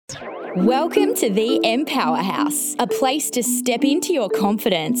Welcome to the Empower House, a place to step into your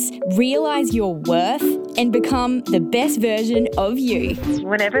confidence, realise your worth, and become the best version of you.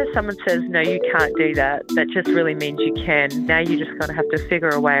 Whenever someone says, no, you can't do that, that just really means you can. Now you're just going to have to figure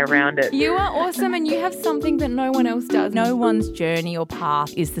a way around it. You are awesome and you have something that no one else does. No one's journey or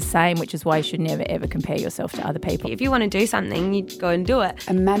path is the same, which is why you should never, ever compare yourself to other people. If you want to do something, you go and do it.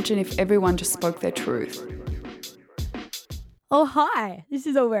 Imagine if everyone just spoke their truth. Oh, hi. This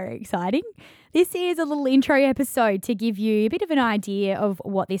is all very exciting. This is a little intro episode to give you a bit of an idea of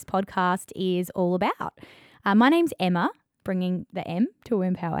what this podcast is all about. My name's Emma, bringing the M to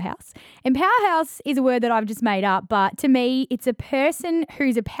Empower House. Empower House is a word that I've just made up, but to me, it's a person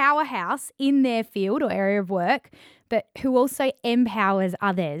who's a powerhouse in their field or area of work, but who also empowers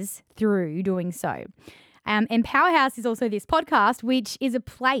others through doing so. Empower House is also this podcast, which is a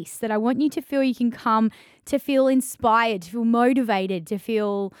place that I want you to feel you can come to feel inspired, to feel motivated, to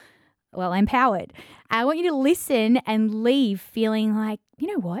feel, empowered. I want you to listen and leave feeling like, you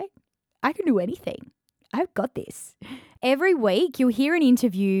know what? I can do anything. I've got this. Every week, you'll hear an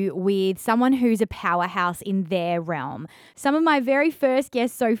interview with someone who's a powerhouse in their realm. Some of my very first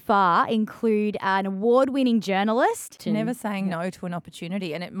guests so far include an award-winning journalist. Never saying no to an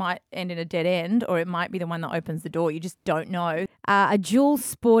opportunity, and it might end in a dead end or it might be the one that opens the door. You just don't know. A dual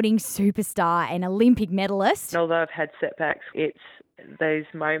sporting superstar and Olympic medalist. Although I've had setbacks, it's those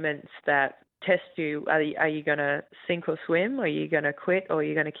moments that test you. Are you going to sink or swim? Or are you going to quit? Or are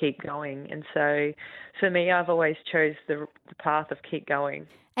you going to keep going? And so for me, I've always chose the path of keep going.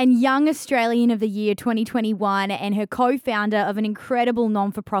 And Young Australian of the Year 2021 and her co-founder of an incredible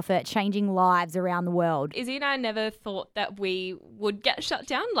non-for-profit changing lives around the world. Izzy and I never thought that we would get shut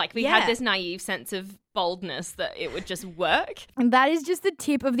down. Like we had this naive sense of boldness that it would just work. And that is just the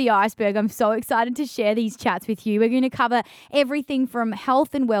tip of the iceberg. I'm so excited to share these chats with you. We're going to cover everything from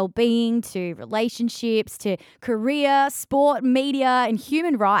health and well-being to relationships to career, sport, media and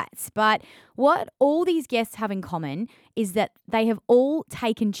human rights. But what all these guests have in common is that they have all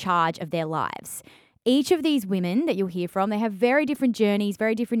taken charge of their lives. Each of these women that you'll hear from, they have very different journeys,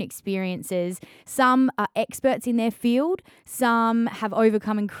 very different experiences. Some are experts in their field. Some have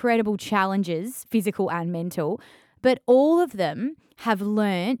overcome incredible challenges, physical and mental. But all of them have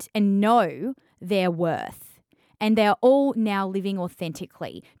learnt and know their worth. And they are all now living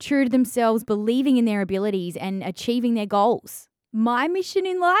authentically, true to themselves, believing in their abilities and achieving their goals. My mission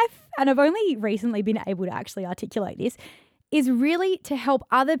in life, and I've only recently been able to actually articulate this, is really to help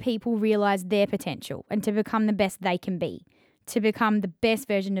other people realize their potential and to become the best they can be, to become the best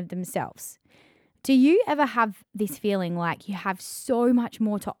version of themselves. Do you ever have this feeling like you have so much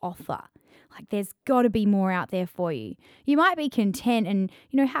more to offer? Like there's got to be more out there for you. You might be content and,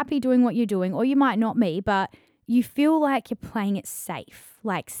 happy doing what you're doing, or you might not be, but you feel like you're playing it safe,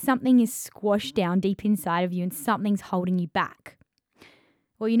 like something is squashed down deep inside of you and something's holding you back.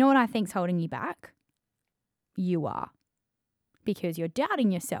 Well, you know what I think's holding you back? You are. Because you're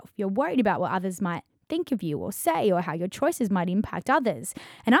doubting yourself. You're worried about what others might think of you or say or how your choices might impact others.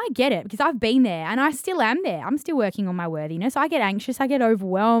 And I get it because I've been there and I still am there. I'm still working on my worthiness. I get anxious. I get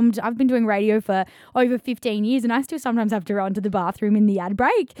overwhelmed. I've been doing radio for over 15 years and I still sometimes have to run to the bathroom in the ad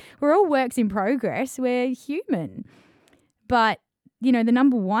break. We're all works in progress. We're human. But, the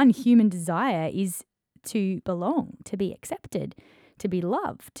number one human desire is to belong, to be accepted, to be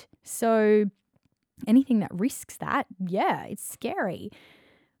loved. So anything that risks that, it's scary.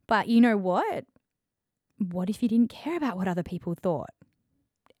 But you know what? What if you didn't care about what other people thought?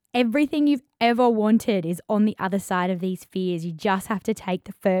 Everything you've ever wanted is on the other side of these fears. You just have to take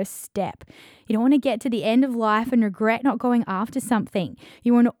the first step. You don't want to get to the end of life and regret not going after something.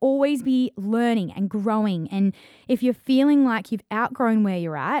 You want to always be learning and growing. And if you're feeling like you've outgrown where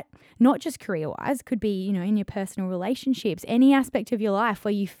you're at, not just career-wise, could be, in your personal relationships, any aspect of your life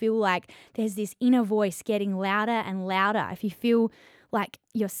where you feel like there's this inner voice getting louder and louder. If you feel like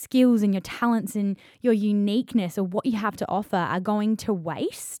your skills and your talents and your uniqueness or what you have to offer are going to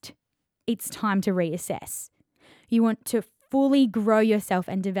waste, it's time to reassess. You want to fully grow yourself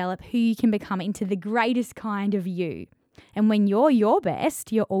and develop who you can become into the greatest kind of you. And when you're your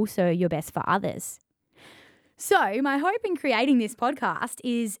best, you're also your best for others. So my hope in creating this podcast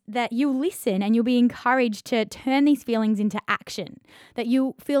is that you'll listen and you'll be encouraged to turn these feelings into action, that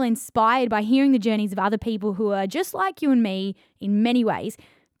you'll feel inspired by hearing the journeys of other people who are just like you and me in many ways,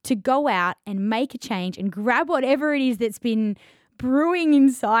 to go out and make a change and grab whatever it is that's been brewing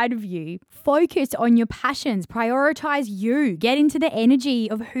inside of you. Focus on your passions, prioritize you, get into the energy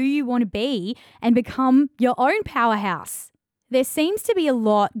of who you want to be and become your own powerhouse. There seems to be a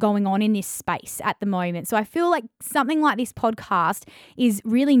lot going on in this space at the moment. So I feel like something like this podcast is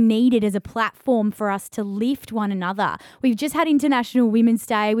really needed as a platform for us to lift one another. We've just had International Women's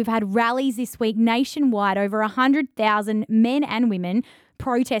Day. We've had rallies this week nationwide, over 100,000 men and women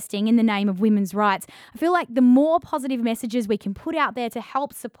protesting in the name of women's rights. I feel like the more positive messages we can put out there to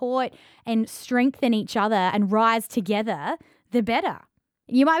help support and strengthen each other and rise together, the better.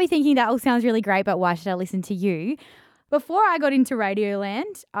 You might be thinking that all sounds really great, but why should I listen to you? Before I got into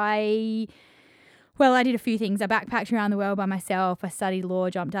Radioland, I did a few things. I backpacked around the world by myself. I studied law,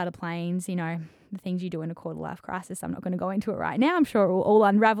 jumped out of planes, the things you do in a quarter-life crisis. I'm not going to go into it right now. I'm sure it will all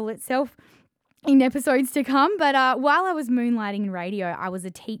unravel itself in episodes to come. But while I was moonlighting in radio, I was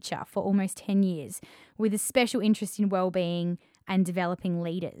a teacher for almost 10 years with a special interest in well-being and developing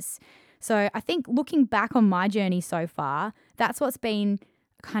leaders. So I think looking back on my journey so far, that's what's been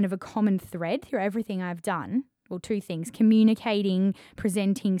kind of a common thread through everything I've done. Well, two things: communicating,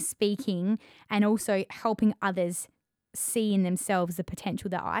 presenting, speaking, and also helping others see in themselves the potential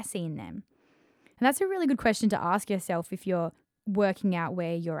that I see in them. And that's a really good question to ask yourself if you're working out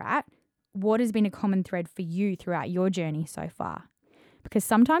where you're at. What has been a common thread for you throughout your journey so far? Because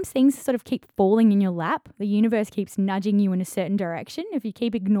sometimes things sort of keep falling in your lap. The universe keeps nudging you in a certain direction. If you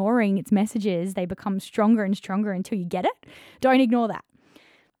keep ignoring its messages, they become stronger and stronger until you get it. Don't ignore that.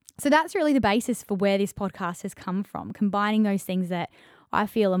 So that's really the basis for where this podcast has come from, combining those things that I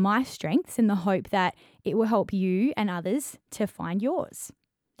feel are my strengths in the hope that it will help you and others to find yours.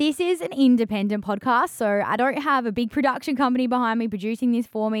 This is an independent podcast, so I don't have a big production company behind me producing this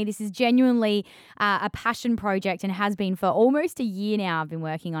for me. This is genuinely a passion project and has been for almost a year now. I've been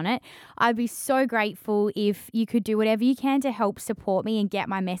working on it. I'd be so grateful if you could do whatever you can to help support me and get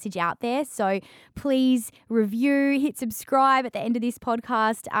my message out there. So please review, hit subscribe at the end of this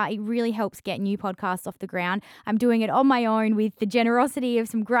podcast. It really helps get new podcasts off the ground. I'm doing it on my own with the generosity of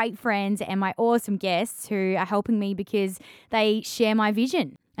some great friends and my awesome guests who are helping me because they share my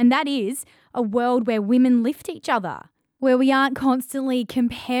vision. And that is a world where women lift each other, where we aren't constantly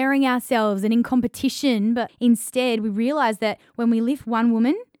comparing ourselves and in competition, but instead we realize that when we lift one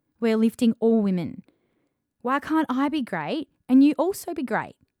woman, we're lifting all women. Why can't I be great and you also be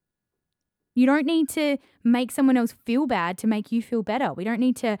great? You don't need to make someone else feel bad to make you feel better. We don't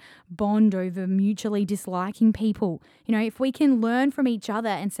need to bond over mutually disliking people. If we can learn from each other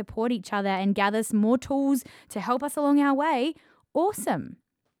and support each other and gather some more tools to help us along our way, awesome.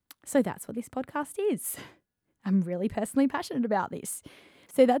 So that's what this podcast is. I'm really personally passionate about this.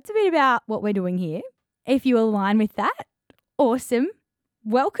 So that's a bit about what we're doing here. If you align with that, awesome.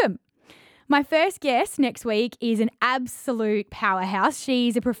 Welcome. My first guest next week is an absolute powerhouse.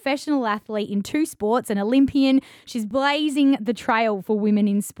 She's a professional athlete in 2 sports, an Olympian. She's blazing the trail for women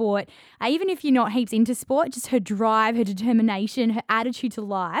in sport. Even if you're not heaps into sport, just her drive, her determination, her attitude to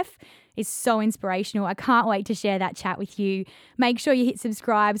life is so inspirational. I can't wait to share that chat with you. Make sure you hit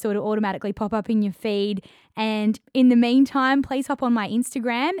subscribe so it'll automatically pop up in your feed. And in the meantime, please hop on my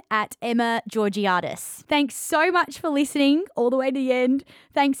Instagram at Emma Georgiadis. Thanks so much for listening all the way to the end.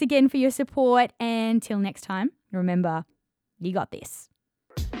 Thanks again for your support. And till next time, remember, you got this.